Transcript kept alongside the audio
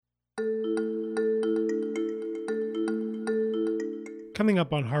Coming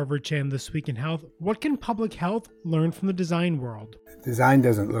up on Harvard Chan This Week in Health, what can public health learn from the design world? Design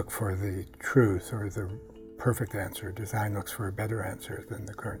doesn't look for the truth or the perfect answer. Design looks for a better answer than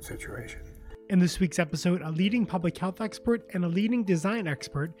the current situation. In this week's episode, a leading public health expert and a leading design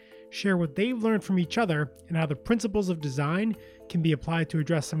expert share what they've learned from each other and how the principles of design can be applied to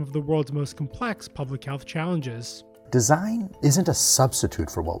address some of the world's most complex public health challenges. Design isn't a substitute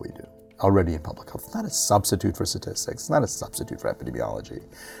for what we do already in public health. It's not a substitute for statistics. It's not a substitute for epidemiology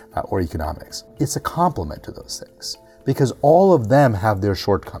or economics. It's a complement to those things because all of them have their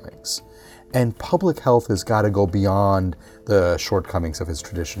shortcomings. And public health has got to go beyond the shortcomings of its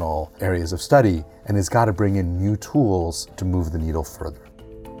traditional areas of study and has got to bring in new tools to move the needle further.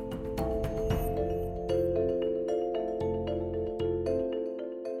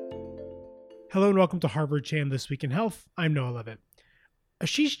 Hello and welcome to Harvard Chan This Week in Health. I'm Noah Levitt.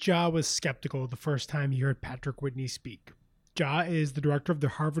 Ashish Jha was skeptical the first time he heard Patrick Whitney speak. Jha is the director of the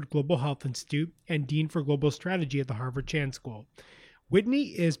Harvard Global Health Institute and dean for global strategy at the Harvard Chan School. Whitney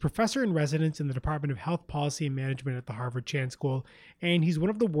is professor in residence in the Department of Health Policy and Management at the Harvard Chan School, and he's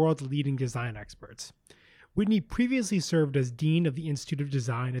one of the world's leading design experts. Whitney previously served as dean of the Institute of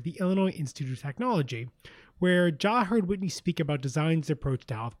Design at the Illinois Institute of Technology, where Jha heard Whitney speak about design's approach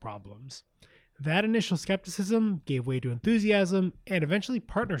to health problems. That initial skepticism gave way to enthusiasm and eventually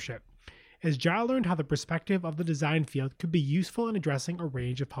partnership, as Jha learned how the perspective of the design field could be useful in addressing a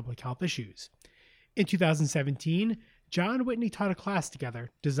range of public health issues. In 2017, Jha and Whitney taught a class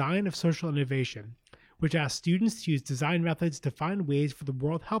together, Design of Social Innovation, which asked students to use design methods to find ways for the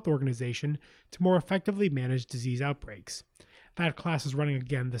World Health Organization to more effectively manage disease outbreaks. That class is running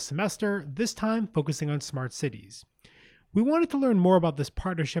again this semester, this time focusing on smart cities. We wanted to learn more about this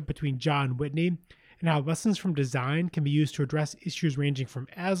partnership between Jha and Whitney and how lessons from design can be used to address issues ranging from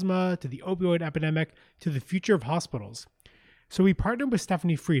asthma to the opioid epidemic to the future of hospitals. So we partnered with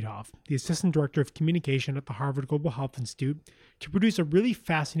Stephanie Friedhoff, the Assistant Director of Communication at the Harvard Global Health Institute, to produce a really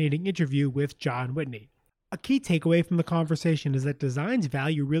fascinating interview with Jha and Whitney. A key takeaway from the conversation is that design's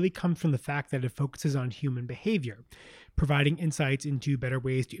value really comes from the fact that it focuses on human behavior, providing insights into better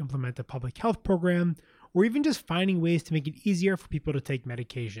ways to implement a public health program, or even just finding ways to make it easier for people to take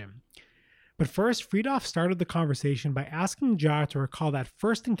medication. But first, Friedhoff started the conversation by asking Jha to recall that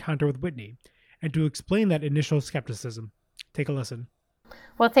first encounter with Whitney and to explain that initial skepticism. Take a listen.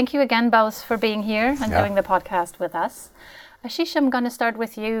 Well, thank you again, both, for being here and doing the podcast with us. Ashish, I'm going to start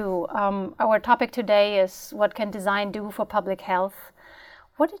with you. Our topic today is what can design do for public health?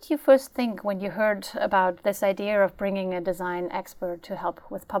 What did you first think when you heard about this idea of bringing a design expert to help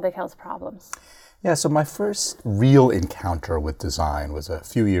with public health problems? Yeah, so my first real encounter with design was a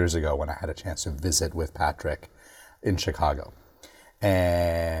few years ago when I had a chance to visit with Patrick in Chicago.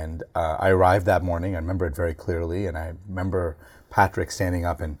 And I arrived that morning, I remember it very clearly, and I remember Patrick standing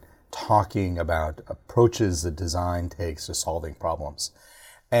up and talking about approaches that design takes to solving problems.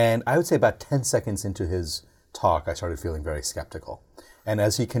 And I would say about 10 seconds into his talk, I started feeling very skeptical. And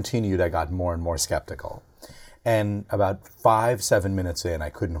as he continued, I got more and more skeptical. And about 5-7 minutes in, I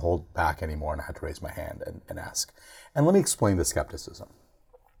couldn't hold back anymore, and I had to raise my hand and ask. And let me explain the skepticism.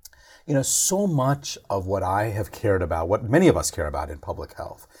 You know, so much of what I have cared about, what many of us care about in public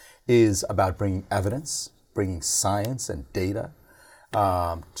health, is about bringing evidence, bringing science and data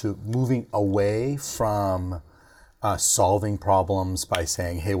to moving away from solving problems by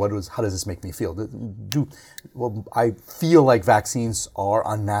saying, hey, how does this make me feel? I feel like vaccines are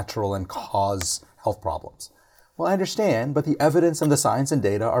unnatural and cause health problems. Well, I understand, but the evidence and the science and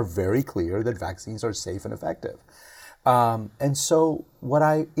data are very clear that vaccines are safe and effective. And so what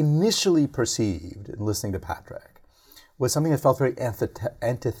I initially perceived in listening to Patrick was something that felt very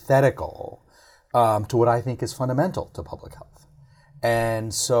antithetical to what I think is fundamental to public health.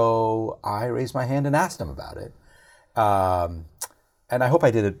 And so I raised my hand and asked him about it. And I hope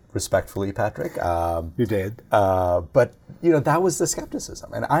I did it respectfully, Patrick. You did. But, you know, that was the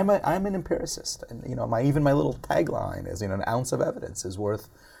skepticism. And I'm an empiricist. And, you know, my little tagline is, you know, an ounce of evidence is worth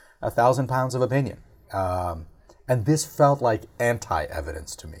 1,000 pounds of opinion. And this felt like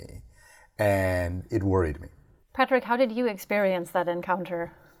anti-evidence to me. And it worried me. Patrick, how did you experience that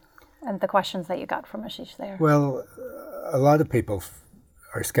encounter and the questions that you got from Ashish there? Well, a lot of people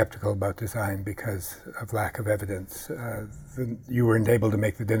are skeptical about design because of lack of evidence. You weren't able to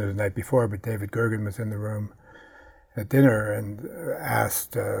make the dinner the night before, but David Gergen was in the room at dinner and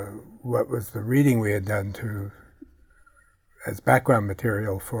asked what was the reading we had done as background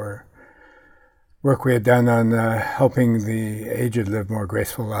material for work we had done on helping the aged live more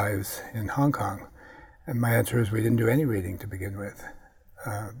graceful lives in Hong Kong. And my answer is we didn't do any reading to begin with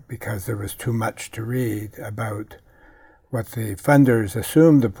because there was too much to read about what the funders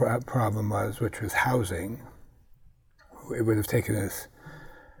assumed the problem was, which was housing. It would have taken us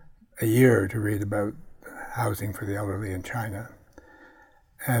a year to read about housing for the elderly in China.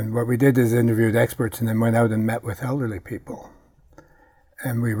 And what we did is interviewed experts and then went out and met with elderly people.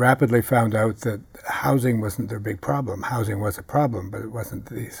 And we rapidly found out that housing wasn't their big problem. Housing was a problem, but it wasn't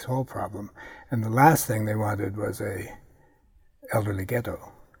the sole problem. And the last thing they wanted was a elderly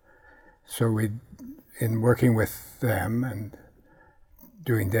ghetto. So we, in working with them and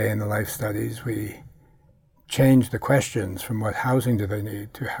doing day in the life studies, we changed the questions from what housing do they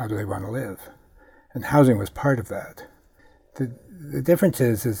need to how do they want to live. And housing was part of that. The difference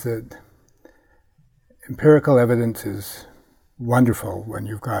is that empirical evidence is wonderful when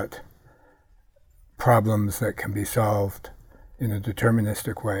you've got problems that can be solved in a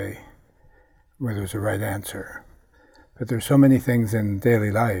deterministic way where there's a right answer. But there's so many things in daily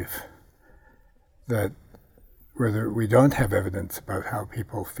life that where we don't have evidence about how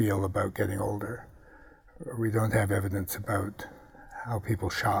people feel about getting older, or we don't have evidence about how people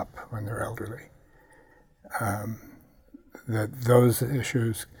shop when they're elderly. That those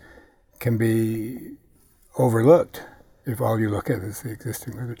issues can be overlooked if all you look at is the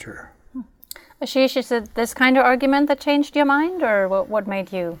existing literature. Ashish, is it this kind of argument that changed your mind, or what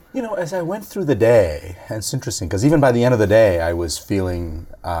made you? You know, as I went through the day, and it's interesting, because even by the end of the day, I was feeling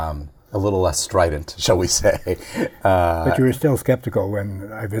a little less strident, shall we say. But you were still skeptical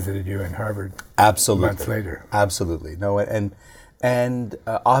when I visited you in Harvard Absolutely. months later. Absolutely. No, and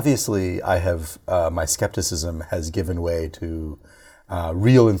obviously I have, my skepticism has given way to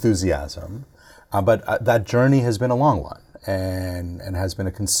real enthusiasm, but that journey has been a long one and has been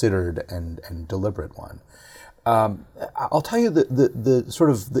a considered and deliberate one. I'll tell you the sort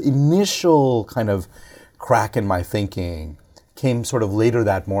of the initial kind of crack in my thinking came sort of later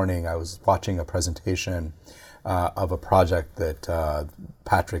that morning. I was watching a presentation of a project that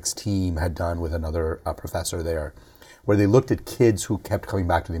Patrick's team had done with another professor there, where they looked at kids who kept coming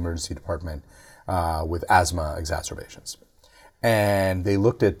back to the emergency department with asthma exacerbations. And they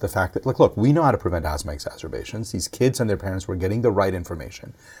looked at the fact that, look, we know how to prevent asthma exacerbations. These kids and their parents were getting the right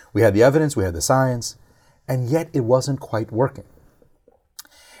information. We had the evidence, we had the science, and yet it wasn't quite working.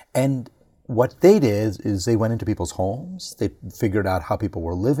 And what they did is they went into people's homes, they figured out how people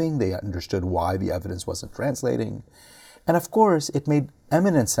were living, they understood why the evidence wasn't translating. And of course, it made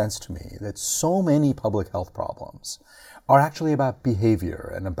eminent sense to me that so many public health problems are actually about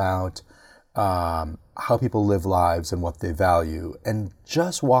behavior and about how people live lives and what they value. And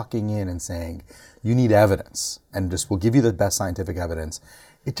just walking in and saying, you need evidence, and just we'll give you the best scientific evidence,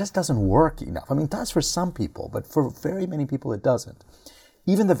 it just doesn't work enough. I mean, it does for some people, but for very many people it doesn't.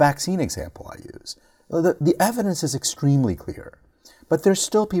 Even the vaccine example I use, the evidence is extremely clear, but there's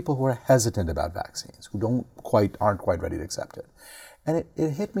still people who are hesitant about vaccines, who aren't quite ready to accept it. And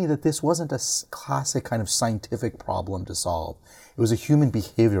it hit me that this wasn't a classic kind of scientific problem to solve. It was a human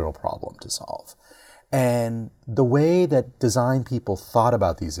behavioral problem to solve. And the way that design people thought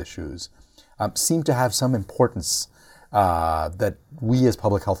about these issues seemed to have some importance that we as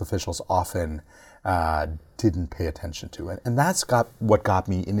public health officials often didn't pay attention to. And that's what got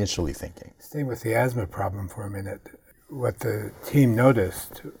me initially thinking. Staying with the asthma problem for a minute, what the team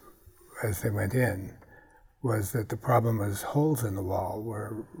noticed as they went in was that the problem was holes in the wall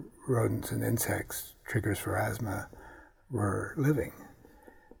where rodents and insects, triggers for asthma, were living.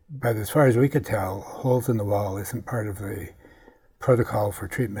 But as far as we could tell, holes in the wall isn't part of the protocol for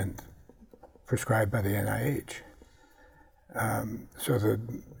treatment prescribed by the NIH. So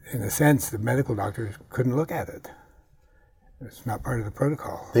in a sense, the medical doctors couldn't look at it. It's not part of the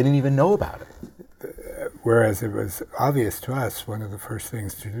protocol. They didn't even know about it. Whereas it was obvious to us, one of the first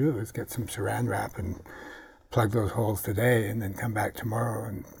things to do is get some saran wrap and plug those holes today and then come back tomorrow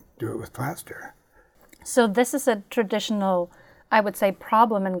and do it with plaster. So this is a traditional, I would say,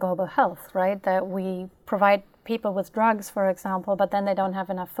 problem in global health, right? That we provide people with drugs, for example, but then they don't have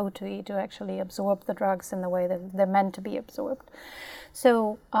enough food to eat to actually absorb the drugs in the way that they're meant to be absorbed.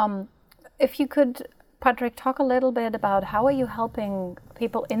 So if you could, Patrick, talk a little bit about how are you helping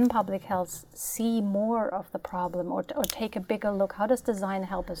people in public health see more of the problem or take a bigger look? How does design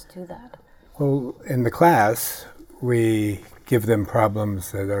help us do that? Well, in the class, we give them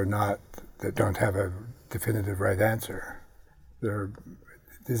problems that don't have a definitive right answer.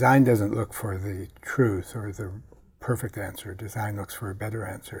 Design doesn't look for the truth or the perfect answer. Design looks for a better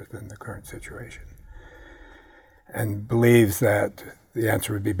answer than the current situation, and believes that the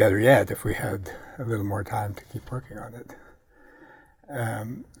answer would be better yet if we had a little more time to keep working on it.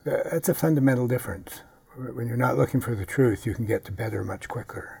 That's a fundamental difference. When you're not looking for the truth, you can get to better much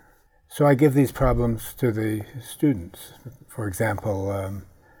quicker. So I give these problems to the students. For example,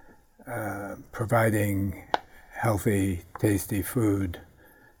 providing healthy, tasty food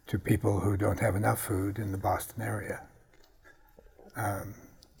to people who don't have enough food in the Boston area.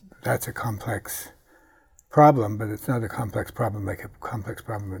 That's a complex problem, but it's not a complex problem like a complex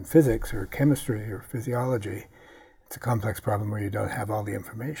problem in physics or chemistry or physiology. It's a complex problem where you don't have all the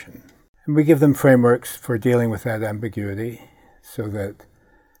information. And we give them frameworks for dealing with that ambiguity so that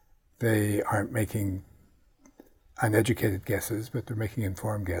they aren't making uneducated guesses, but they're making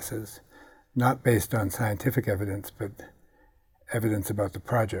informed guesses, not based on scientific evidence, but evidence about the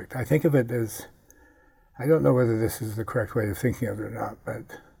project. I think of it as, I don't know whether this is the correct way of thinking of it or not,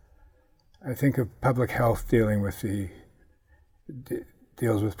 but I think of public health dealing with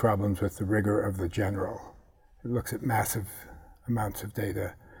deals with problems with the rigor of the general. It looks at massive amounts of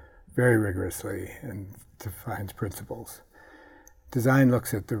data very rigorously and defines principles. Design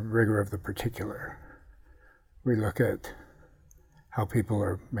looks at the rigor of the particular. We look at how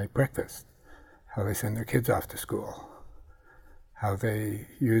people make breakfast, how they send their kids off to school, how they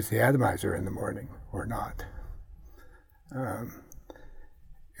use the atomizer in the morning or not.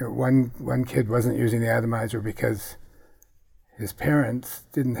 One kid wasn't using the atomizer because his parents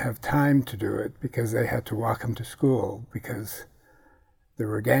didn't have time to do it because they had to walk him to school because there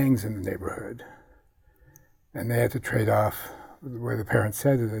were gangs in the neighborhood. And they had to trade off. The way the parents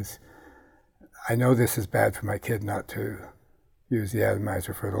said it is, I know this is bad for my kid not to use the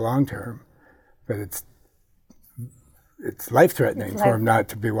atomizer for the long term, but it's life-threatening for him not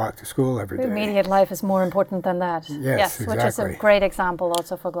to be walked to school every day. Immediate life is more important than that. Yes, exactly. Which is a great example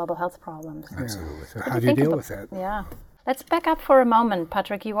also for global health problems. Absolutely. Yeah. So how do you deal with that? Yeah. Let's back up for a moment.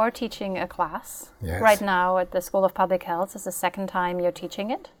 Patrick, you are teaching a class right now at the School of Public Health. It's the second time you're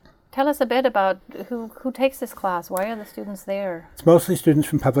teaching it. Tell us a bit about who takes this class. Why are the students there? It's mostly students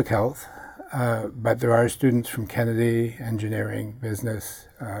from public health, but there are students from Kennedy, engineering, business.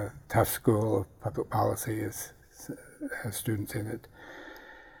 Tufts School of Public Policy has students in it.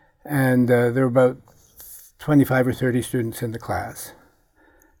 And there are about 25 or 30 students in the class.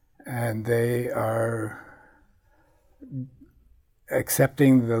 And they are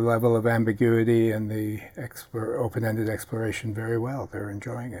accepting the level of ambiguity and the open-ended exploration very well. They're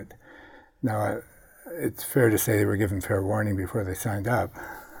enjoying it. Now, it's fair to say they were given fair warning before they signed up.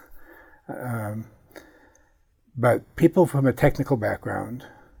 But people from a technical background,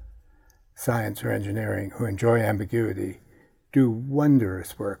 science or engineering, who enjoy ambiguity, do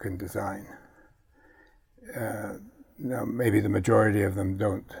wondrous work in design. Now, maybe the majority of them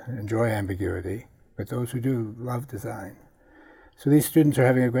don't enjoy ambiguity, but those who do love design. So these students are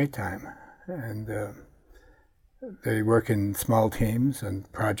having a great time, and they work in small teams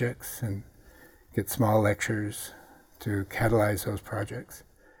and projects and get small lectures to catalyze those projects.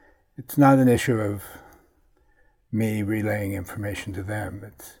 It's not an issue of me relaying information to them.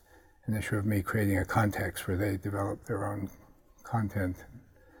 It's an issue of me creating a context where they develop their own content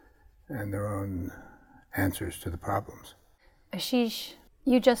and their own answers to the problems. Ashish,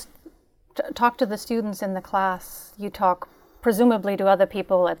 you just talk to the students in the class. You talk presumably to other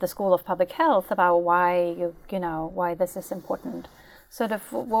people at the School of Public Health about why why this is important. Sort of,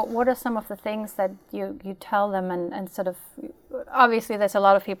 what are some of the things that you tell them, and sort of, obviously there's a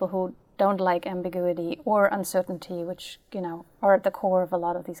lot of people who don't like ambiguity or uncertainty, which are at the core of a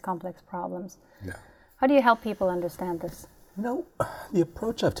lot of these complex problems. Yeah. How do you help people understand this? The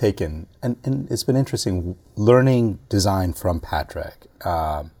approach I've taken, and it's been interesting learning design from Patrick.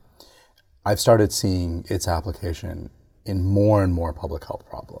 I've started seeing its application in more and more public health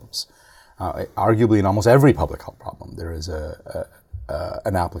problems. Arguably in almost every public health problem, there is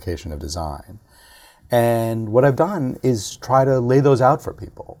an application of design. And what I've done is try to lay those out for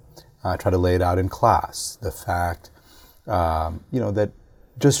people. Try to lay it out in class. The fact, that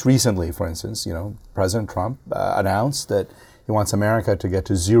just recently, for instance, President Trump announced that he wants America to get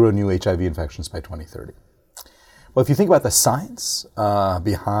to 0 new HIV infections by 2030. Well, if you think about the science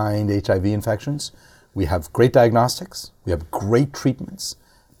behind HIV infections, we have great diagnostics, we have great treatments.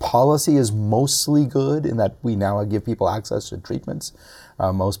 Policy is mostly good in that we now give people access to treatments.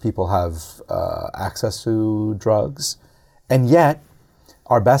 Most people have access to drugs. And yet,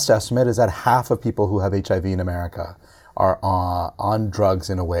 our best estimate is that half of people who have HIV in America are on drugs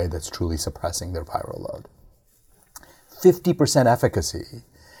in a way that's truly suppressing their viral load. 50% efficacy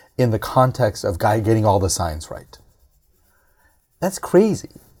in the context of getting all the science right. That's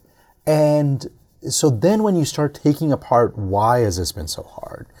crazy. And so then when you start taking apart why has this been so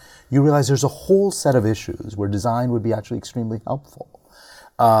hard, you realize there's a whole set of issues where design would be actually extremely helpful.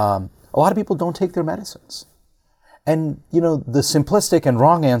 A lot of people don't take their medicines. And, the simplistic and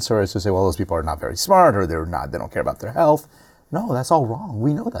wrong answer is to say, well, those people are not very smart, or they don't care about their health. No, that's all wrong.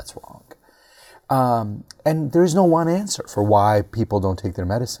 We know that's wrong. And there's no one answer for why people don't take their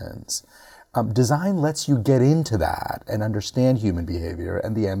medicines. Design lets you get into that and understand human behavior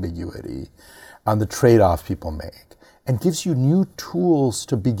and the ambiguity, the trade-offs people make, and gives you new tools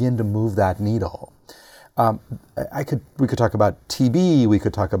to begin to move that needle. We could talk about TB, we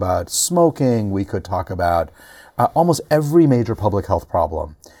could talk about smoking, we could talk about almost every major public health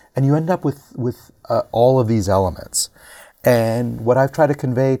problem, and you end up with all of these elements. And what I try to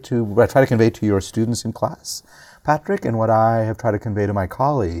convey to your students in class, Patrick, and what I have tried to convey to my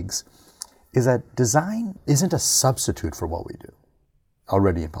colleagues, is that design isn't a substitute for what we do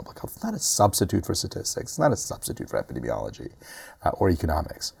already in public health. It's not a substitute for statistics. It's not a substitute for epidemiology or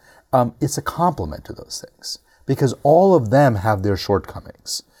economics. It's a complement to those things, because all of them have their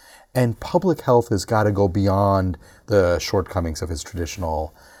shortcomings. And public health has got to go beyond the shortcomings of its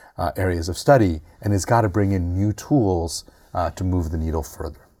traditional areas of study, and has got to bring in new tools to move the needle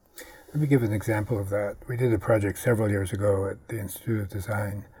further. Let me give an example of that. We did a project several years ago at the Institute of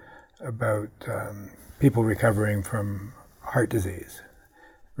Design about people recovering from heart disease,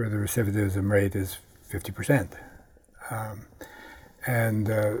 where the recidivism rate is 50%.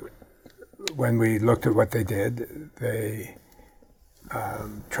 When we looked at what they did, they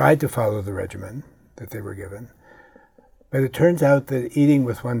tried to follow the regimen that they were given. But it turns out that eating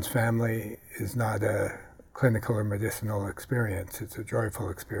with one's family is not a clinical or medicinal experience. It's a joyful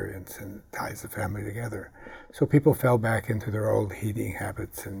experience and ties the family together. So people fell back into their old eating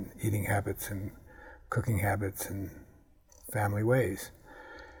habits and cooking habits and family ways.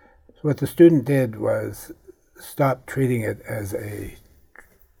 So what the student did was stop thinking of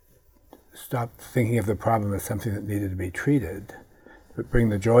the problem as something that needed to be treated, but bring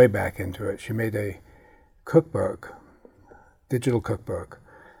the joy back into it. She made a cookbook, digital cookbook,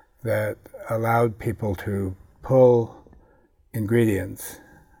 that allowed people to pull ingredients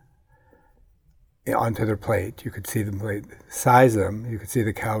onto their plate. You could see the plate, size them. You could see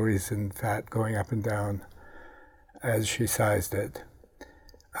the calories and fat going up and down as she sized it.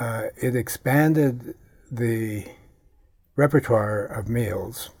 It expanded the repertoire of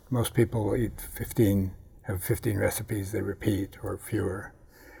meals. Most people have 15 recipes they repeat or fewer.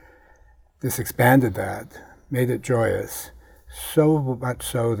 This expanded that, made it joyous, so much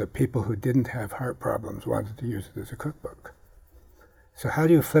so that people who didn't have heart problems wanted to use it as a cookbook. So how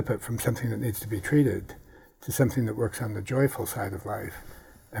do you flip it from something that needs to be treated to something that works on the joyful side of life?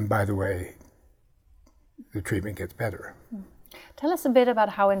 And by the way, the treatment gets better. Tell us a bit about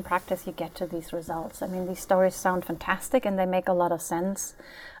how in practice you get to these results. I mean, these stories sound fantastic and they make a lot of sense.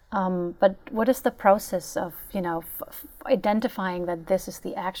 But what is the process of, identifying that this is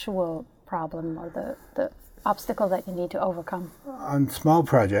the actual problem or the obstacle that you need to overcome? On small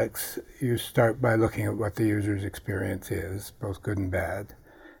projects, you start by looking at what the user's experience is, both good and bad,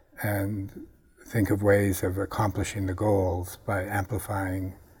 and think of ways of accomplishing the goals by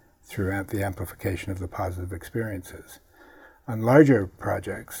amplifying through the amplification of the positive experiences. On larger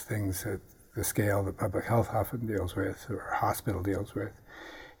projects, things at the scale that public health often deals with, or a hospital deals with,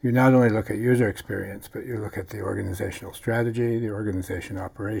 you not only look at user experience, but you look at the organizational strategy, the organization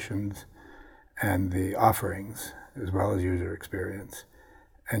operations, and the offerings, as well as user experience.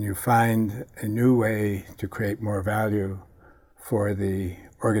 And you find a new way to create more value for the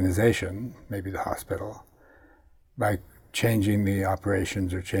organization, maybe the hospital, by changing the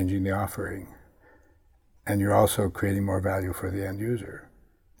operations or changing the offering. And you're also creating more value for the end user.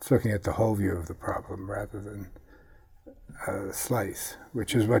 It's looking at the whole view of the problem rather than a slice,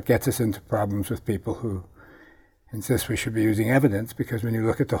 which is what gets us into problems with people who insist we should be using evidence, because when you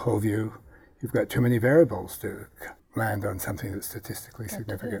look at the whole view, you've got too many variables to land on something that's statistically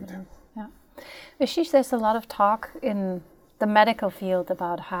significant. Yeah. Ashish, there's a lot of talk in the medical field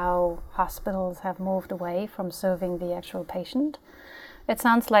about how hospitals have moved away from serving the actual patient. It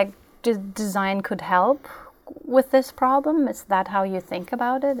sounds like design could help with this problem. Is that how you think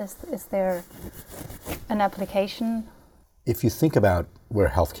about it? Is there an application? If you think about where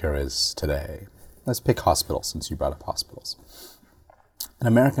healthcare is today, let's pick hospitals, since you brought up hospitals. An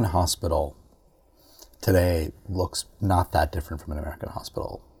American hospital today looks not that different from an American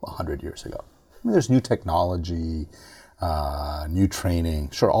hospital 100 years ago. I mean, there's new technology, new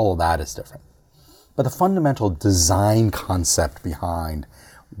training. Sure, all of that is different. But the fundamental design concept behind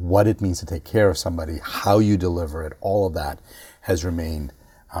what it means to take care of somebody, how you deliver it, all of that has remained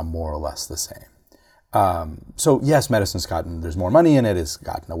more or less the same. So yes, medicine's there's more money in it, it's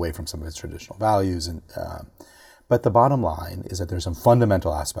gotten away from some of its traditional values, But the bottom line is that there's some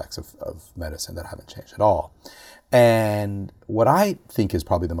fundamental aspects of medicine that haven't changed at all. And what I think is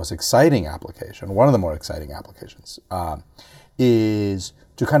probably the most exciting application, one of the more exciting applications, is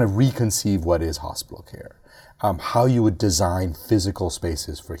to kind of reconceive what is hospital care. How you would design physical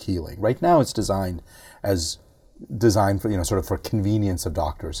spaces for healing. Right now it's designed for, sort of for convenience of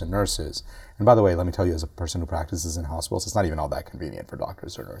doctors and nurses. And by the way, let me tell you, as a person who practices in hospitals, it's not even all that convenient for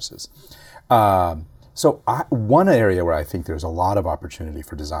doctors or nurses. So one area where I think there's a lot of opportunity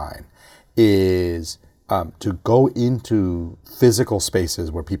for design is to go into physical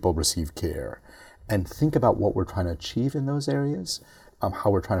spaces where people receive care and think about what we're trying to achieve in those areas, how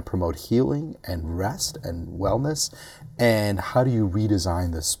we're trying to promote healing and rest and wellness, and how do you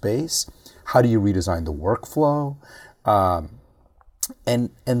redesign the space, how do you redesign the workflow, and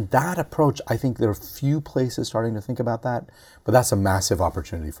that approach, I think there are few places starting to think about that, but that's a massive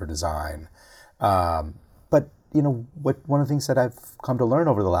opportunity for design. But one of the things that I've come to learn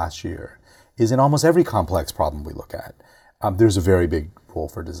over the last year is in almost every complex problem we look at, there's a very big role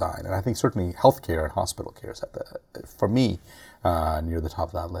for design. And I think certainly healthcare and hospital care is for me, near the top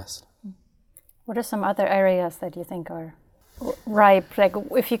of that list. What are some other areas that you think are ripe? Like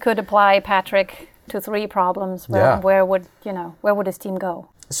if you could apply Patrick to 3 problems, where would his team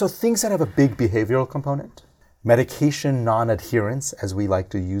go? So things that have a big behavioral component. Medication non-adherence, as we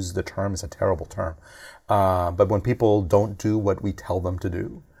like to use the term, is a terrible term. But when people don't do what we tell them to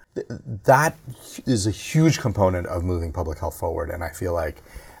do, that is a huge component of moving public health forward. And I feel like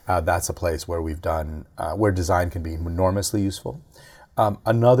that's a place where where design can be enormously useful.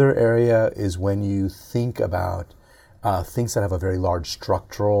 Another area is when you think about things that have a very large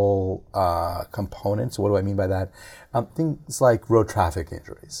structural component. So what do I mean by that? Things like road traffic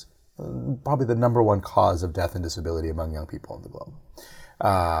injuries. Probably the number one cause of death and disability among young people in the globe.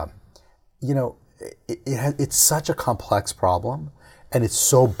 It's such a complex problem, and it's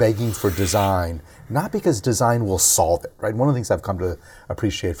so begging for design, not because design will solve it, right? One of the things I've come to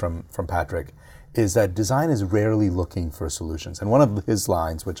appreciate from Patrick is that design is rarely looking for solutions. And one of his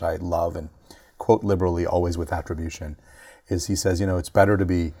lines, which I love and quote liberally always with attribution, is he says, it's better to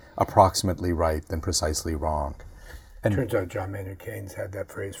be approximately right than precisely wrong. And turns out John Maynard Keynes had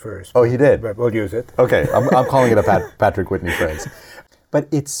that phrase first. Oh, he did? But we'll use it. Okay, I'm calling it a Patrick Whitney phrase. But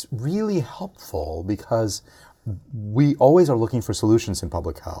it's really helpful because we always are looking for solutions in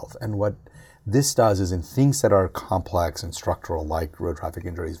public health. And what this does is in things that are complex and structural, like road traffic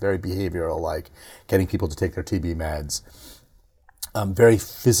injuries, very behavioral, like getting people to take their TB meds, very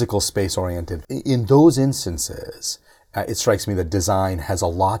physical space oriented. In those instances, it strikes me that design has a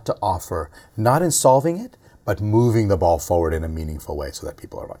lot to offer, not in solving it, but moving the ball forward in a meaningful way so that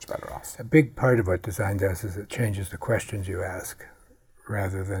people are much better off. A big part of what design does is it changes the questions you ask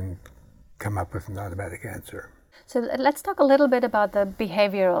rather than come up with an automatic answer. So let's talk a little bit about the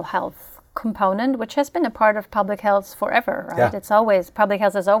behavioral health component, which has been a part of public health forever, right? Yeah. Public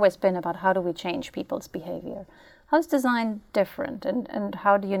health has always been about how do we change people's behavior. How's design different, and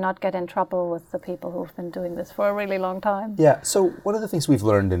how do you not get in trouble with the people who've been doing this for a really long time? Yeah, so one of the things we've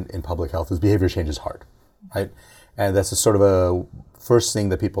learned in public health is behavior change is hard, right? And that's a sort of a first thing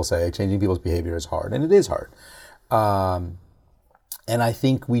that people say, changing people's behavior is hard, and it is hard. And I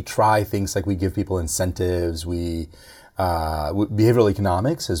think we try things like we give people incentives. Behavioral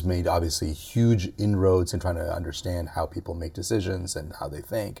economics has made obviously huge inroads in trying to understand how people make decisions and how they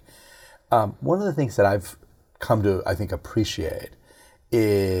think. One of the things that I've come to, I think, appreciate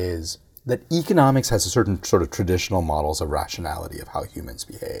is that economics has a certain sort of traditional models of rationality of how humans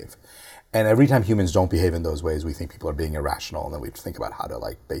behave. And every time humans don't behave in those ways, we think people are being irrational, and then we think about how to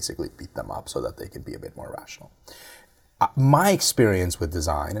basically beat them up so that they can be a bit more rational. My experience with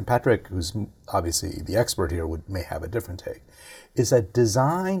design, and Patrick, who's obviously the expert here, may have a different take, is that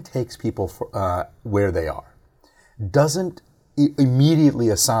design takes people where they are, doesn't immediately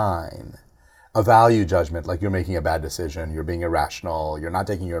assign a value judgment like you're making a bad decision, you're being irrational, you're not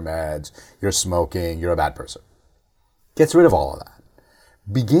taking your meds, you're smoking, you're a bad person. Gets rid of all of that.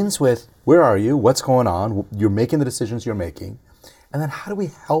 Begins with, where are you? What's going on? You're making the decisions you're making. And then how do we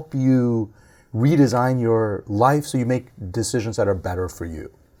help you redesign your life so you make decisions that are better for you?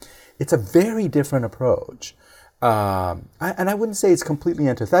 It's a very different approach. And I wouldn't say it's completely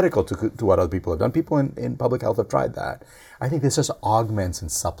antithetical to what other people have done. People in public health have tried that. I think this just augments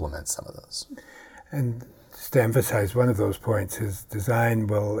and supplements some of those. And just to emphasize one of those points is design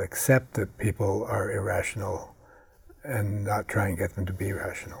will accept that people are irrational and not try and get them to be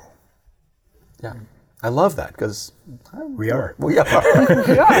rational. Yeah. I love that because we are. We are.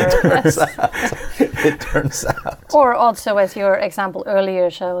 It turns out. Or also, as your example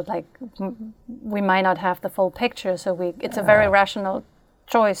earlier showed, like we might not have the full picture. So it's a very rational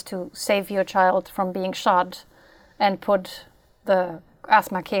choice to save your child from being shot and put the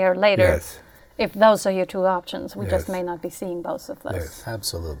asthma care later. Yes. If those are your two options, we Yes. just may not be seeing both of those. Yes.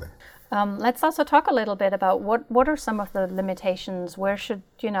 Absolutely. Let's also talk a little bit about what are some of the limitations. Where should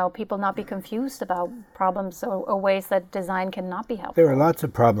people not be confused about problems or ways that design cannot be helpful? There are lots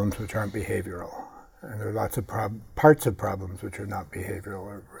of problems which aren't behavioral, and there are lots of parts of problems which are not behavioral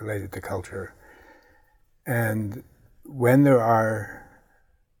or related to culture. And when there's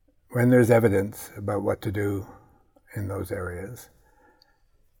evidence about what to do in those areas,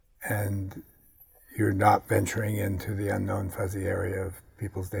 and you're not venturing into the unknown fuzzy area of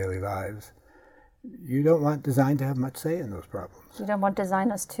people's daily lives, you don't want design to have much say in those problems. You don't want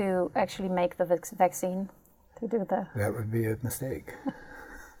designers to actually make the vaccine, to do the... That would be a mistake.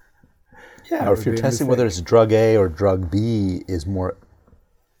 Or if you're testing whether it's drug A or drug B is more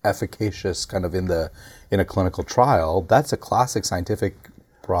efficacious kind of in a clinical trial, that's a classic scientific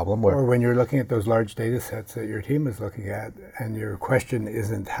problem. Or when you're looking at those large data sets that your team is looking at, and your question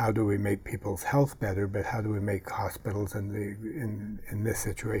isn't how do we make people's health better, but how do we make hospitals in this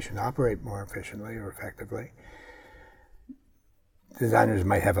situation operate more efficiently or effectively. Designers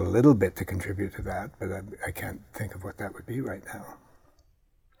might have a little bit to contribute to that, but I can't think of what that would be right now.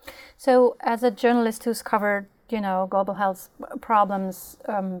 So as a journalist who's covered, global health problems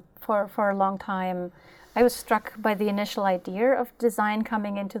for a long time, I was struck by the initial idea of design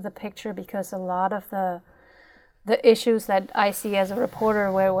coming into the picture, because a lot of the issues that I see as a reporter,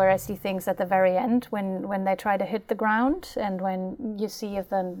 where I see things at the very end when they try to hit the ground, and when you see if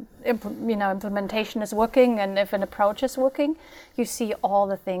the implementation is working and if an approach is working, you see all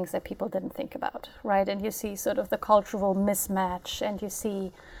the things that people didn't think about, right? And you see sort of the cultural mismatch, and you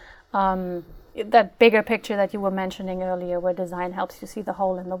see that bigger picture that you were mentioning earlier, where design helps you see the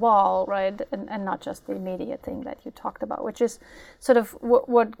hole in the wall, right? And not just the immediate thing that you talked about, which is sort of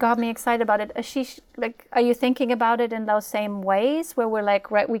what got me excited about it. Ashish, are you thinking about it in those same ways, where we're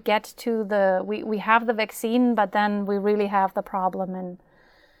like, right, we get to we have the vaccine, but then we really have the problem? And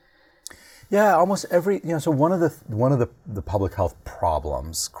yeah, almost every, so one of the public health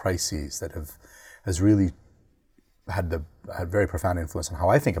problems, crises that has really had very profound influence on how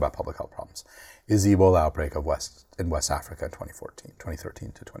I think about public health problems is the Ebola outbreak in West Africa in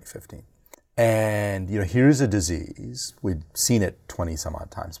 2013 to 2015. And here's a disease, we'd seen it 20 some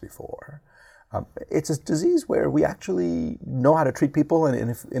odd times before. It's a disease where we actually know how to treat people,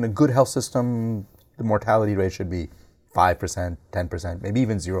 and if in a good health system, the mortality rate should be 5%, 10%, maybe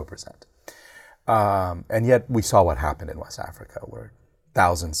even 0%. And yet we saw what happened in West Africa, where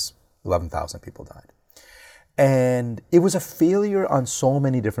 11,000 people died. And it was a failure on so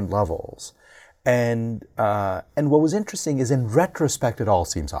many different levels. And what was interesting is, in retrospect, it all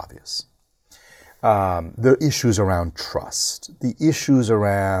seems obvious. The issues around trust, the issues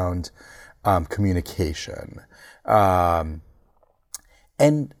around communication. And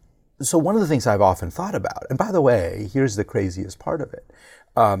so one of the things I've often thought about, and by the way, here's the craziest part of it.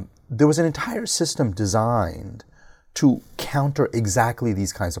 There was an entire system designed to counter exactly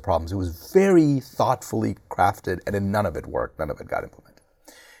these kinds of problems. It was very thoughtfully crafted, and then none of it worked. None of it got implemented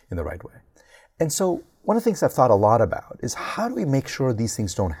in the right way. And so one of the things I've thought a lot about is, how do we make sure these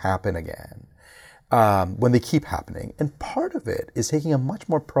things don't happen again when they keep happening? And part of it is taking a much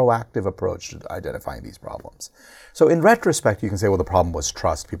more proactive approach to identifying these problems. So in retrospect, you can say, well, the problem was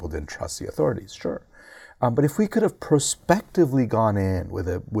trust. People didn't trust the authorities. Sure. But if we could have prospectively gone in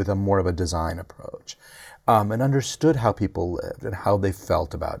with a more of a design approach, and understood how people lived and how they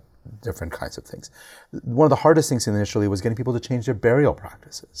felt about different kinds of things. One of the hardest things initially was getting people to change their burial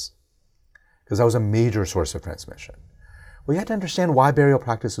practices, because that was a major source of transmission. Well, you had to understand why burial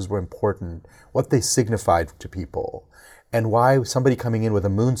practices were important, what they signified to people, and why somebody coming in with a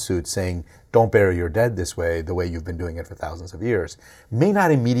moon suit saying, don't bury your dead this way, the way you've been doing it for thousands of years, may not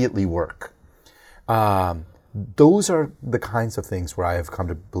immediately work. Those are the kinds of things where I have come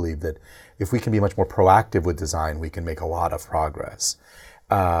to believe that if we can be much more proactive with design, we can make a lot of progress.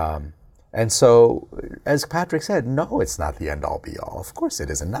 And so, as Patrick said, no, it's not the end-all be-all. Of course it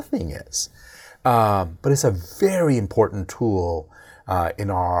isn't. Nothing is. But it's a very important tool in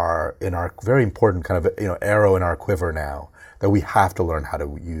our very important kind of arrow in our quiver now that we have to learn how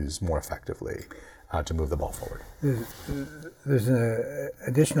to use more effectively to move the ball forward. There's an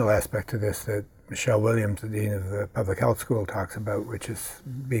additional aspect to this that Michelle Williams, the Dean of the Public Health School, talks about, which is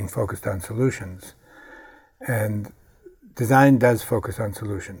being focused on solutions. And design does focus on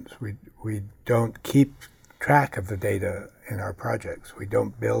solutions. We don't keep track of the data in our projects. We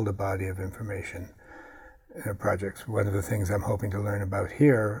don't build a body of information in our projects. One of the things I'm hoping to learn about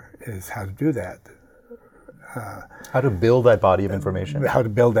here is how to do that. How to build that body of information? How to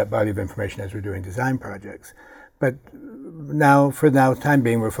build that body of information as we're doing design projects. But for now, time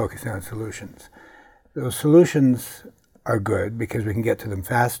being, we're focusing on solutions. Those solutions are good because we can get to them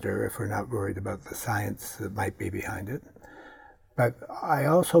faster if we're not worried about the science that might be behind it. But I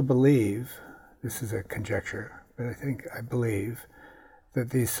also believe, this is a conjecture, but I believe that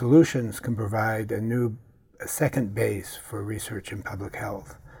these solutions can provide a second base for research in public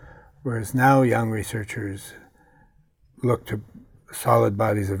health. Whereas now young researchers look to solid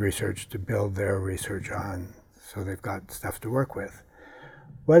bodies of research to build their research on, so they've got stuff to work with.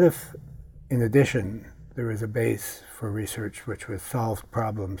 What if, in addition, there was a base for research which was solved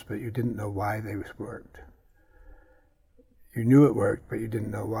problems, but you didn't know why they worked? You knew it worked, but you didn't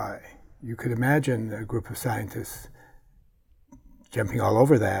know why. You could imagine a group of scientists jumping all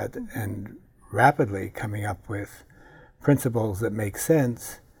over that and rapidly coming up with principles that make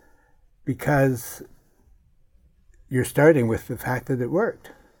sense because you're starting with the fact that it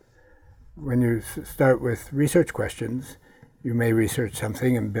worked. When you start with research questions, you may research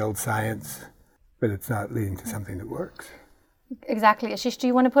something and build science, but it's not leading to something that works. Exactly. Ashish, do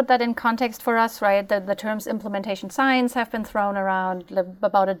you want to put that in context for us, right? The terms implementation science have been thrown around.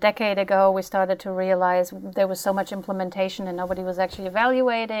 About a decade ago, we started to realize there was so much implementation and nobody was actually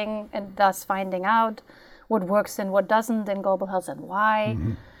evaluating and thus finding out what works and what doesn't in global health and why.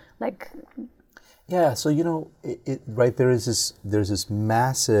 Mm-hmm. Yeah, so right, there's this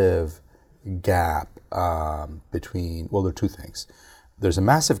massive gap between, well, there are two things. There's a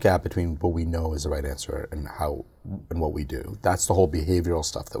massive gap between what we know is the right answer and what we do. That's the whole behavioral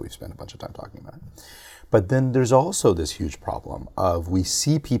stuff that we've spent a bunch of time talking about. But then there's also this huge problem of we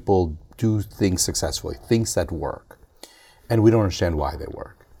see people do things successfully, things that work, and we don't understand why they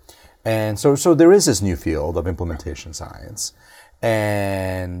work. And so there is this new field of implementation science.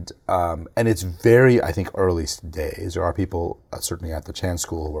 And it's very, I think, early days. There are people certainly at the Chan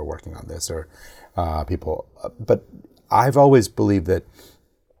School who are working on this, or people. But I've always believed that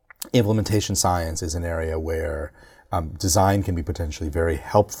implementation science is an area where design can be potentially very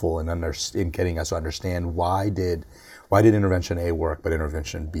helpful in getting us to understand why did intervention A work but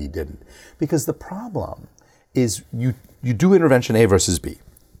intervention B didn't. Because the problem is you do intervention A versus B.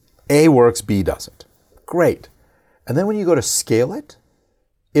 A works, B doesn't. Great. And then when you go to scale it,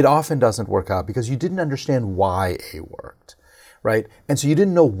 it often doesn't work out because you didn't understand why A worked, right? And so you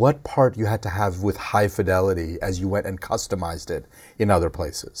didn't know what part you had to have with high fidelity as you went and customized it in other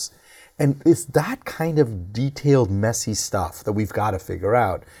places. And it's that kind of detailed, messy stuff that we've got to figure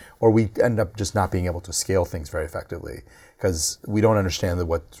out, or we end up just not being able to scale things very effectively because we don't understand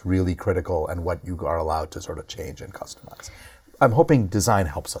what's really critical and what you are allowed to sort of change and customize. I'm hoping design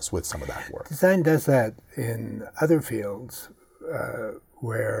helps us with some of that work. Design does that in other fields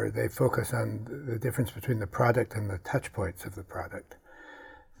where they focus on the difference between the product and the touch points of the product.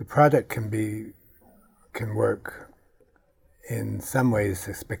 The product can work in some ways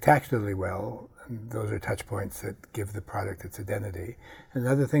spectacularly well, and those are touch points that give the product its identity, and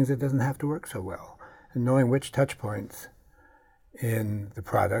other things it doesn't have to work so well. And knowing which touch points in the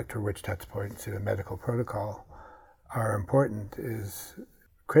product or which touch points in a medical protocol are important is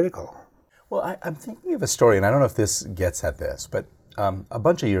critical. Well, I'm thinking of a story, and I don't know if this gets at this, but a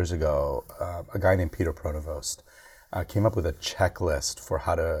bunch of years ago, a guy named Peter Pronovost came up with a checklist for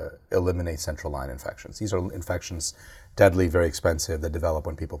how to eliminate central line infections. These are infections, deadly, very expensive, that develop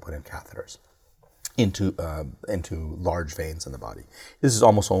when people put in catheters into large veins in the body. This is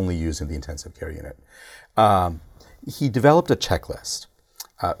almost only used in the intensive care unit. He developed a checklist.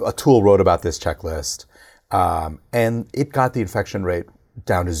 A tool wrote about this checklist. And it got the infection rate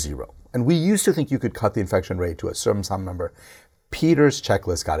down to 0. And we used to think you could cut the infection rate to a certain some number. Peter's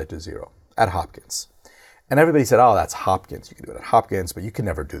checklist got it to 0 at Hopkins. And everybody said, oh, that's Hopkins. You can do it at Hopkins, but you can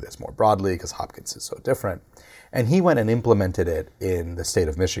never do this more broadly because Hopkins is so different. And he went and implemented it in the state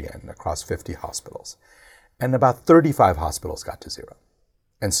of Michigan across 50 hospitals. And about 35 hospitals got to 0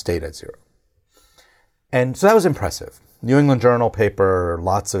 and stayed at 0. And so that was impressive. New England Journal paper,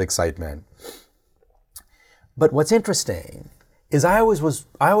 lots of excitement. But what's interesting is I always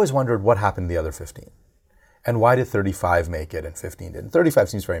wondered what happened to the other 15. And why did 35 make it and 15 didn't? 35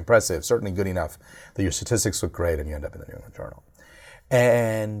 seems very impressive, certainly good enough that your statistics look great and you end up in the New England Journal.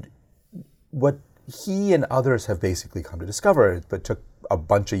 And what he and others have basically come to discover, but took a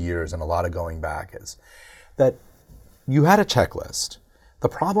bunch of years and a lot of going back, is that you had a checklist. The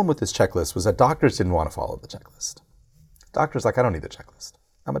problem with this checklist was that doctors didn't want to follow the checklist. Doctors like, I don't need the checklist.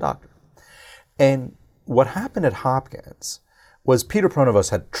 I'm a doctor. And what happened at Hopkins was Peter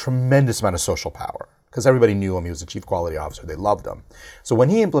Pronovost had tremendous amount of social power because everybody knew him. He was a chief quality officer. They loved him. So when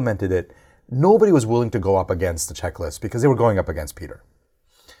he implemented it, nobody was willing to go up against the checklist because they were going up against Peter.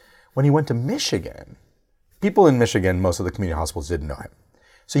 When he went to Michigan, people in Michigan, most of the community hospitals didn't know him.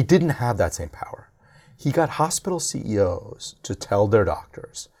 So he didn't have that same power. He got hospital CEOs to tell their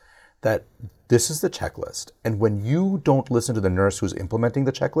doctors that this is the checklist, and when you don't listen to the nurse who's implementing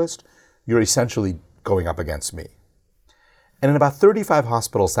the checklist, you're essentially going up against me. And in about 35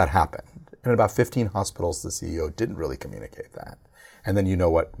 hospitals that happened. And in about 15 hospitals, the CEO didn't really communicate that. And then you know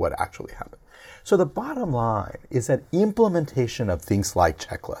what actually happened. So the bottom line is that implementation of things like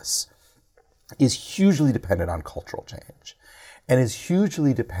checklists is hugely dependent on cultural change and is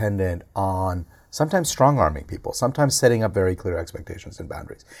hugely dependent on sometimes strong-arming people, sometimes setting up very clear expectations and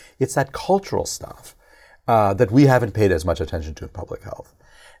boundaries. It's that cultural stuff that we haven't paid as much attention to in public health.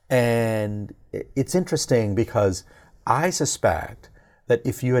 And it's interesting because I suspect that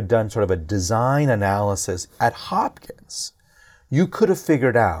if you had done sort of a design analysis at Hopkins, you could have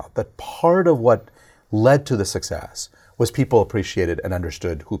figured out that part of what led to the success was people appreciated and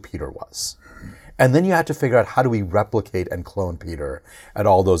understood who Peter was. And then you had to figure out, how do we replicate and clone Peter at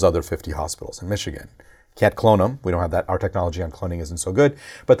all those other 50 hospitals in Michigan? Can't clone them. We don't have that. Our technology on cloning isn't so good.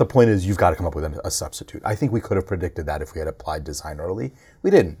 But the point is, you've got to come up with a substitute. I think we could have predicted that if we had applied design early. We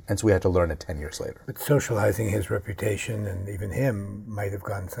didn't. And so we had to learn it 10 years later. But socializing his reputation and even him might have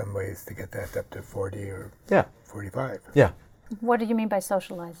gone some ways to get that up to 40 or 45. Yeah. What do you mean by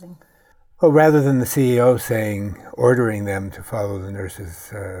socializing? Well, rather than the CEO ordering them to follow the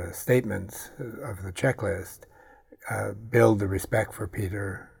nurse's statements of the checklist, build the respect for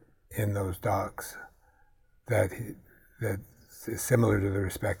Peter in those docs that is similar to the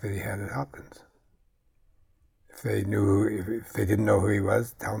respect that he had at Hopkins. If they didn't know who he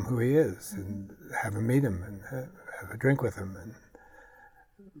was, tell him who he is and have him meet him and have a drink with him and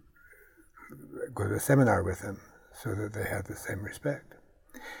go to a seminar with him so that they have the same respect.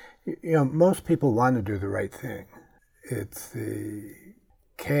 You know, most people want to do the right thing. It's the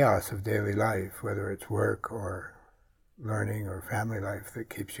chaos of daily life, whether it's work or learning or family life,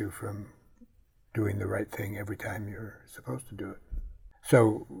 that keeps you from doing the right thing every time you're supposed to do it.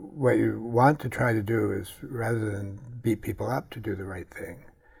 So what you want to try to do is, rather than beat people up to do the right thing,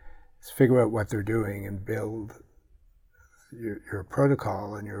 is figure out what they're doing and build your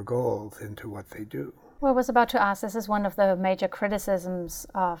protocol and your goals into what they do. Well, I was about to ask, this is one of the major criticisms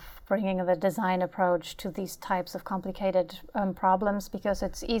of bringing the design approach to these types of complicated problems, because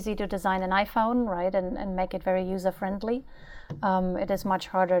it's easy to design an iPhone, right, and make it very user-friendly. It is much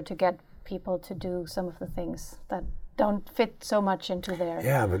harder to get people to do some of the things that don't fit so much into their...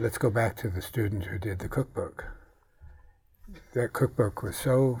 Yeah, but let's go back to the student who did the cookbook. That cookbook was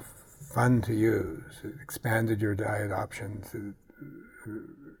so fun to use. It expanded your diet options. It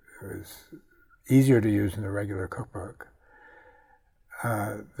was easier to use than a regular cookbook.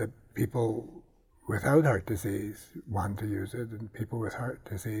 That people without heart disease wanted to use it, and people with heart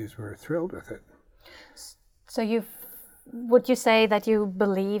disease were thrilled with it. So would you say that you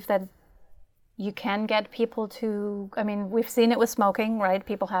believe that you can get people to, I mean, we've seen it with smoking, right?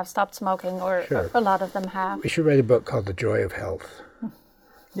 People have stopped smoking, or Sure. a lot of them have. We should write a book called The Joy of Health.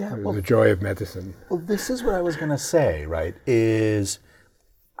 Yeah. Or The Joy of Medicine. Well, this is what I was going to say, right, is,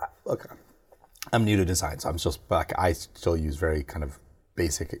 look, I'm new to design, so I still use very kind of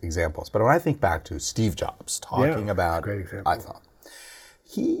basic examples. But when I think back to Steve Jobs talking about iPhone,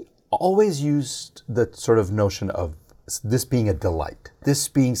 he always used the sort of notion of this being a delight, this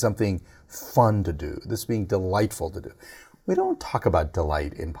being something fun to do, this being delightful to do. We don't talk about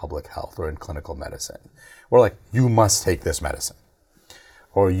delight in public health or in clinical medicine. We're like, you must take this medicine,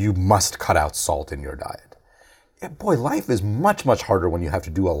 or you must cut out salt in your diet. Yeah, boy, life is much, much harder when you have to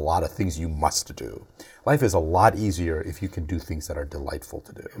do a lot of things you must do. Life is a lot easier if you can do things that are delightful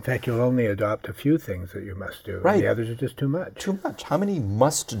to do. In fact, you'll only adopt a few things that you must do. Right. And the others are just too much. Too much. How many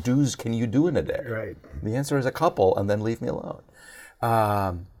must-dos can you do in a day? Right. The answer is a couple, and then leave me alone.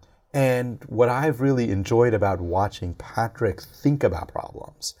 And what I've really enjoyed about watching Patrick think about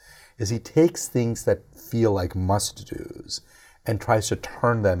problems is he takes things that feel like must-dos and tries to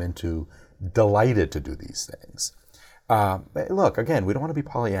turn them into delighted to do these things. Look, again, we don't want to be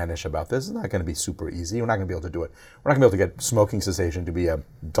Pollyannish about this. It's not going to be super easy. We're not going to be able to do it. We're not going to be able to get smoking cessation to be a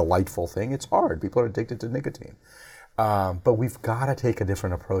delightful thing. It's hard. People are addicted to nicotine. But we've got to take a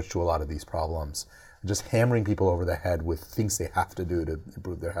different approach to a lot of these problems. Just hammering people over the head with things they have to do to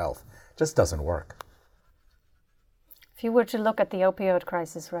improve their health just doesn't work. If you were to look at the opioid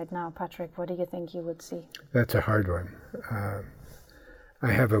crisis right now, Patrick, what do you think you would see? That's a hard one.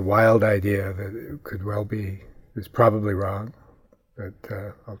 I have a wild idea that it could well be, it's probably wrong, but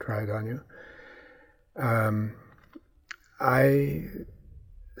I'll try it on you. I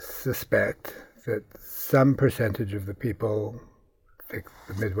suspect that some percentage of the people, like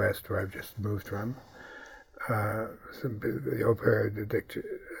the Midwest where I've just moved from, the opioid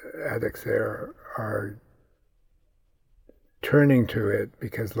addicts there are turning to it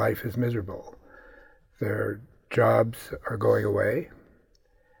because life is miserable. Their jobs are going away.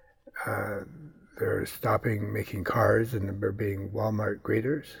 They're stopping making cars and they're being Walmart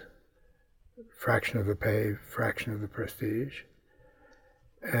greeters. Fraction of the pay, fraction of the prestige.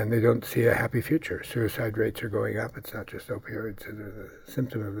 And they don't see a happy future. Suicide rates are going up. It's not just opioids that are the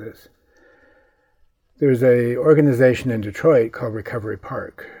symptom of this. There's an organization in Detroit called Recovery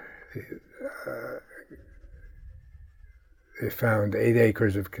Park. They found 80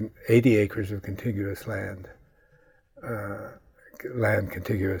 acres of contiguous land, land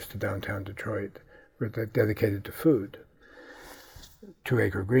contiguous to downtown Detroit, dedicated to food.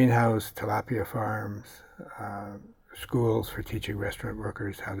 2-acre greenhouse, tilapia farms, schools for teaching restaurant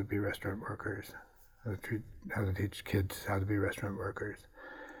workers how to be restaurant workers, how to teach kids how to be restaurant workers.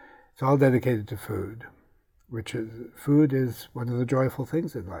 It's all dedicated to food, food is one of the joyful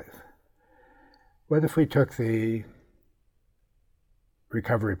things in life. What if we took the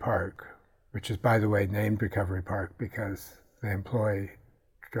Recovery Park, which is, by the way, named Recovery Park because they employ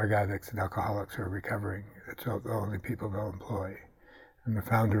drug addicts and alcoholics who are recovering. It's the only people they'll employ. And the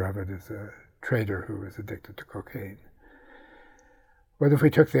founder of it is a trader who was addicted to cocaine. What if we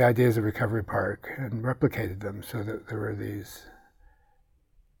took the ideas of Recovery Park and replicated them so that there were these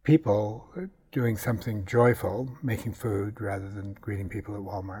people doing something joyful, making food rather than greeting people at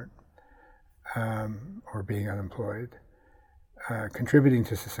Walmart, or being unemployed, contributing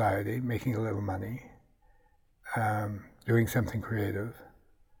to society, making a little money, doing something creative.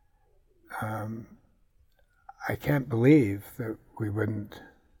 I can't believe that we wouldn't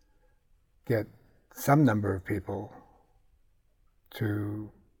get some number of people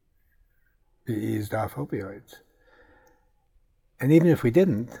to be eased off opioids. And even if we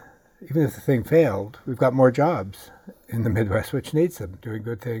didn't, even if the thing failed, we've got more jobs in the Midwest which needs them, doing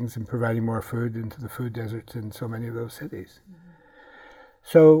good things and providing more food into the food deserts in so many of those cities. Mm-hmm.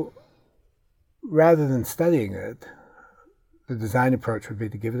 So rather than studying it, the design approach would be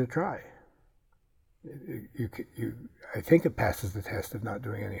to give it a try. I think it passes the test of not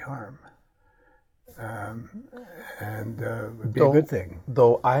doing any harm. And would be a good thing.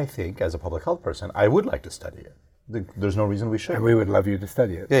 Though I think, as a public health person, I would like to study it. There's no reason we shouldn't. And we would love you to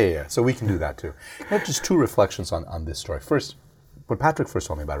study it. Yeah. So we can do that too. Just two reflections on this story. First, when Patrick first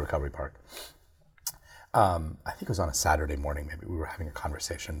told me about Recovery Park, I think it was on a Saturday morning, maybe we were having a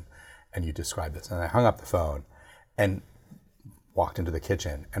conversation and you described this. And I hung up the phone and walked into the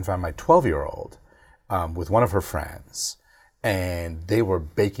kitchen and found my 12-year-old with one of her friends, and they were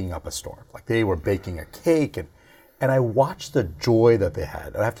baking up a storm. Like they were baking a cake, and I watched the joy that they had.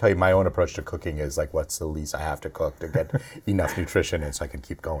 And I have to tell you, my own approach to cooking is like, what's the least I have to cook to get enough nutrition in so I can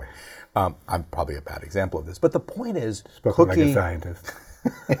keep going? I'm probably a bad example of this, but the point is, spoken like a scientist.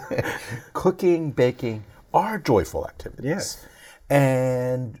 Cooking, baking are joyful activities. Yes.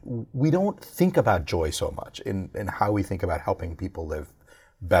 And we don't think about joy so much in how we think about helping people live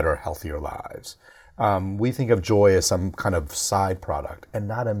better, healthier lives. We think of joy as some kind of side product and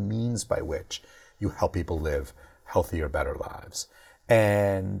not a means by which you help people live healthier, better lives.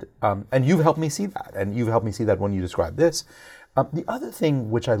 And you've helped me see that. And you've helped me see that when you describe this. The other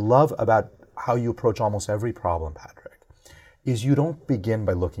thing which I love about how you approach almost every problem, Patrick, is you don't begin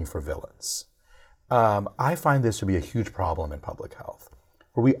by looking for villains. I find this to be a huge problem in public health,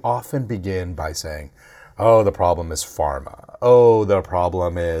 where we often begin by saying, oh, the problem is pharma. Oh, the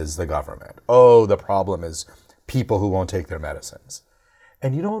problem is the government. Oh, the problem is people who won't take their medicines.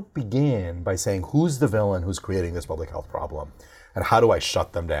 And you don't begin by saying, who's the villain who's creating this public health problem? And how do I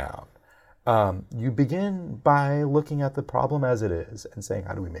shut them down? You begin by looking at the problem as it is and saying,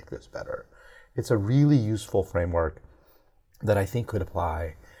 how do we make this better? It's a really useful framework that I think could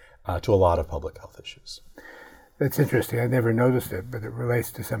apply to a lot of public health issues. That's interesting. I never noticed it, but it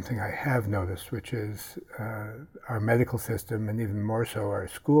relates to something I have noticed, which is our medical system, and even more so our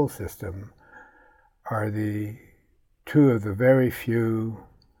school system, are the two of the very few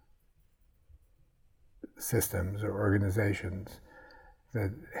systems or organizations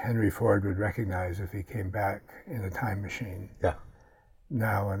that Henry Ford would recognize if he came back in a time machine. Yeah.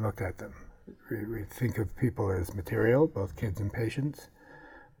 Now and looked at them. We think of people as material, both kids and patients.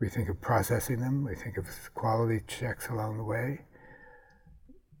 We think of processing them. We think of quality checks along the way.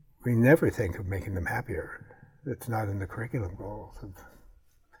 We never think of making them happier. It's not in the curriculum goals.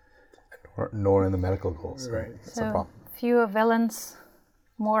 Nor in the medical goals. Right. That's a problem. Fewer villains,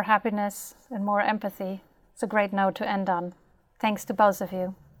 more happiness and more empathy. It's a great note to end on. Thanks to both of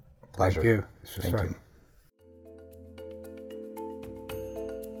you. Pleasure. Thank you. This was Thank fun. you.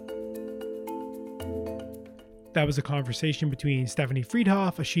 That was a conversation between Stephanie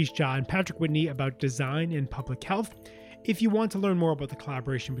Friedhoff, Ashish Jha, and Patrick Whitney about design and public health. If you want to learn more about the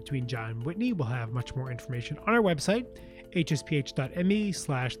collaboration between Jha and Whitney, we'll have much more information on our website,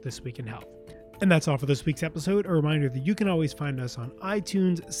 hsph.me/thisweekinhealth. And that's all for this week's episode. A reminder that you can always find us on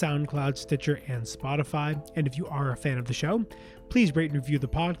iTunes, SoundCloud, Stitcher, and Spotify. And if you are a fan of the show, please rate and review the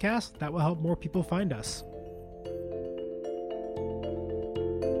podcast. That will help more people find us.